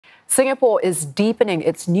Singapore is deepening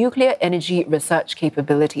its nuclear energy research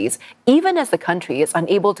capabilities, even as the country is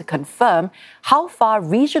unable to confirm how far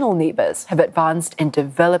regional neighbours have advanced in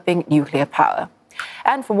developing nuclear power.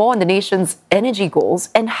 And for more on the nation's energy goals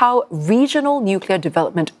and how regional nuclear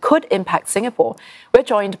development could impact Singapore, we're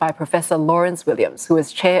joined by Prof Laurence Williams, who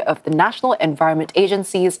is chair of the National Environment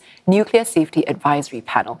Agency's Nuclear Safety Advisory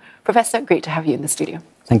Panel. Professor, great to have you in the studio.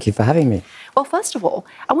 Thank you for having me. Well, first of all,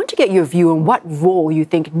 I want to get your view on what role you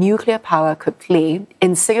think nuclear power could play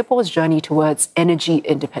in Singapore's journey towards energy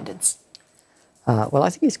independence. Well, I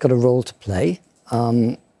think it's got a role to play.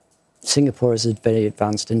 Singapore is a very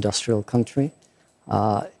advanced industrial country.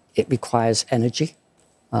 It requires energy.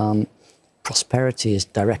 Prosperity is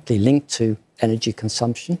directly linked to energy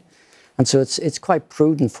consumption. And so it's quite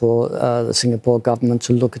prudent for the Singapore government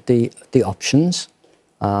to look at the options.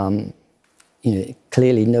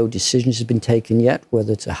 Clearly no decisions have been taken yet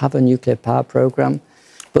whether to have a nuclear power program,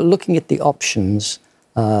 but looking at the options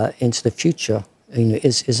into the future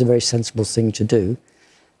is a very sensible thing to do.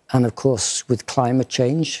 And of course, with climate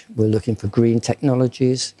change, we're looking for green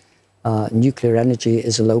technologies. Nuclear energy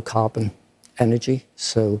is a low-carbon energy,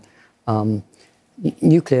 so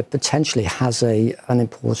nuclear potentially has an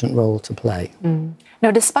important role to play. Now,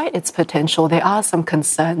 despite its potential, there are some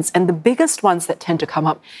concerns, and the biggest ones that tend to come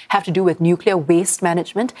up have to do with nuclear waste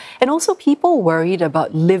management and also people worried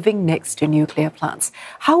about living next to nuclear plants.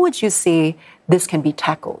 How would you say this can be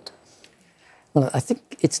tackled? Well, I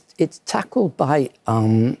think it's tackled by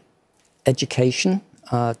education,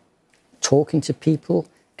 talking to people,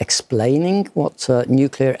 explaining what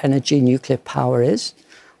nuclear energy, nuclear power is,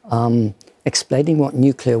 explaining what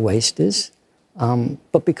nuclear waste is.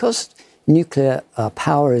 But because nuclear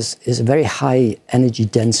power is a very high energy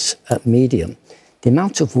dense medium, the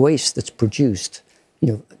amount of waste that's produced,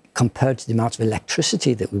 compared to the amount of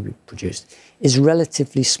electricity that we produce, is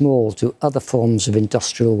relatively small to other forms of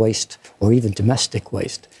industrial waste or even domestic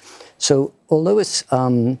waste. So although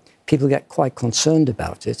people get quite concerned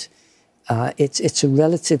about it, it's a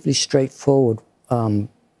relatively straightforward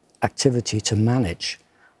activity to manage.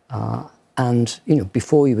 And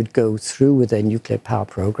before you would go through with a nuclear power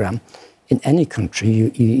program, in any country,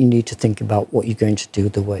 you need to think about what you're going to do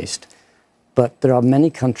with the waste. But there are many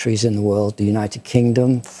countries in the world, the United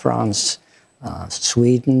Kingdom, France,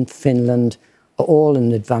 Sweden, Finland, are all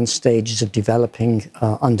in advanced stages of developing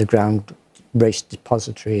underground waste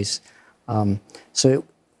depositories. So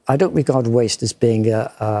I don't regard waste as being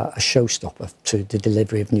a showstopper to the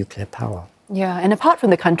delivery of nuclear power. Yeah, and apart from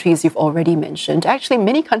the countries you've already mentioned, actually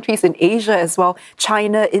many countries in Asia as well,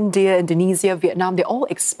 China, India, Indonesia, Vietnam, they're all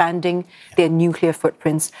expanding their nuclear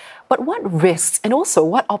footprints. But what risks and also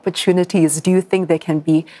what opportunities do you think there can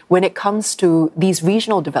be when it comes to these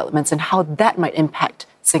regional developments and how that might impact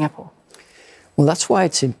Singapore? Well, that's why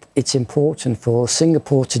it's important for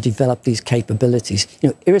Singapore to develop these capabilities.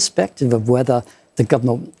 Irrespective of whether the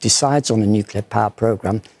government decides on a nuclear power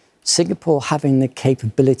program, Singapore having the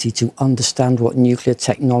capability to understand what nuclear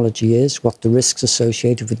technology is, what the risks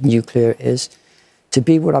associated with nuclear is, to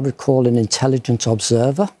be what I would call an intelligent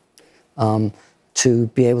observer, to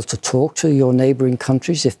be able to talk to your neighbouring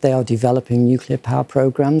countries if they are developing nuclear power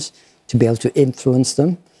programs, to be able to influence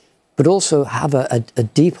them, but also have a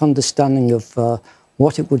deep understanding of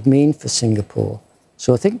what it would mean for Singapore.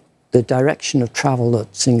 So I think the direction of travel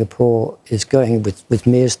that Singapore is going with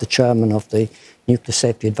me as the chairman of the Nuclear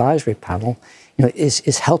Safety Advisory Panel,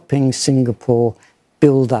 is helping Singapore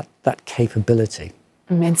build that capability.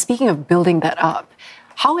 And speaking of building that up,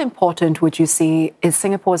 how important would you say is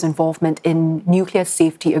Singapore's involvement in nuclear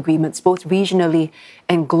safety agreements, both regionally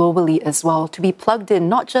and globally as well, to be plugged in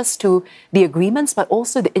not just to the agreements, but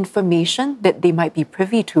also the information that they might be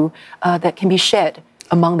privy to that can be shared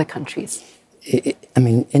among the countries?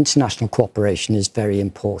 International cooperation is very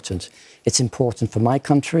important. It's important for my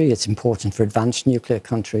country, it's important for advanced nuclear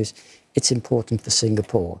countries, it's important for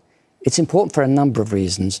Singapore. It's important for a number of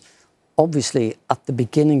reasons. Obviously, at the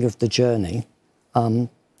beginning of the journey,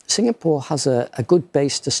 Singapore has a good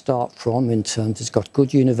base to start from in terms it's got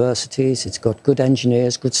good universities, it's got good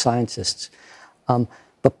engineers, good scientists.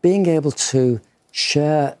 But being able to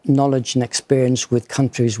share knowledge and experience with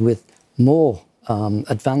countries with more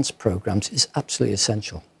advanced programs is absolutely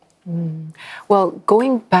essential. Well,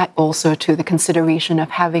 going back also to the consideration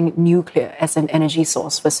of having nuclear as an energy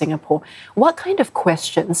source for Singapore, what kind of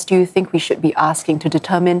questions do you think we should be asking to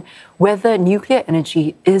determine whether nuclear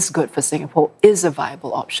energy is good for Singapore, is a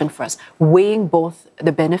viable option for us, weighing both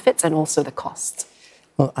the benefits and also the costs?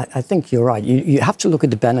 Well, I think you're right. You have to look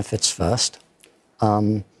at the benefits first.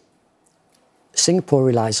 Singapore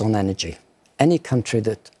relies on energy. Any country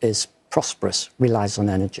that is prosperous relies on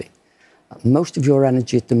energy. Most of your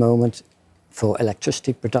energy at the moment for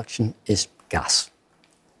electricity production is gas,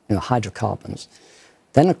 hydrocarbons.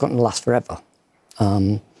 They're not going to last forever.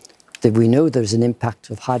 We know there's an impact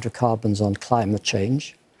of hydrocarbons on climate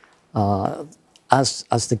change.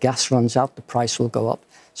 As the gas runs out, the price will go up.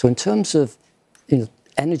 So in terms of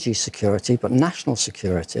energy security, but national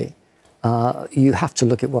security, you have to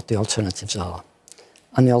look at what the alternatives are.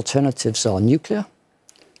 And the alternatives are nuclear,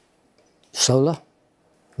 solar,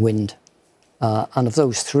 wind. And of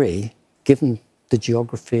those three, given the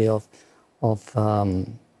geography of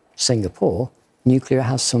Singapore, nuclear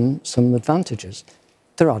has some advantages.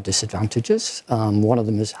 There are disadvantages. One of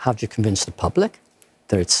them is, how do you convince the public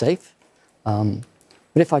that it's safe? But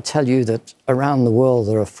if I tell you that around the world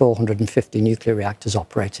there are 450 nuclear reactors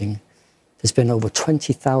operating, there's been over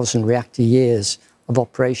 20,000 reactor years of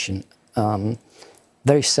operation,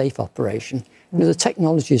 very safe operation. The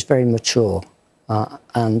technology is very mature.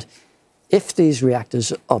 And if these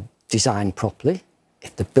reactors are designed properly,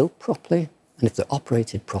 if they're built properly, and if they're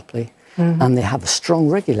operated properly, and they have a strong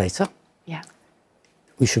regulator,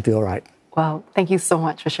 we should be all right. Well, thank you so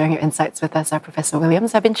much for sharing your insights with us, Professor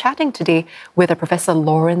Williams. I've been chatting today with Professor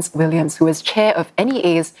Laurence Williams, who is chair of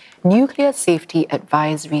NEA's Nuclear Safety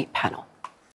Advisory Panel.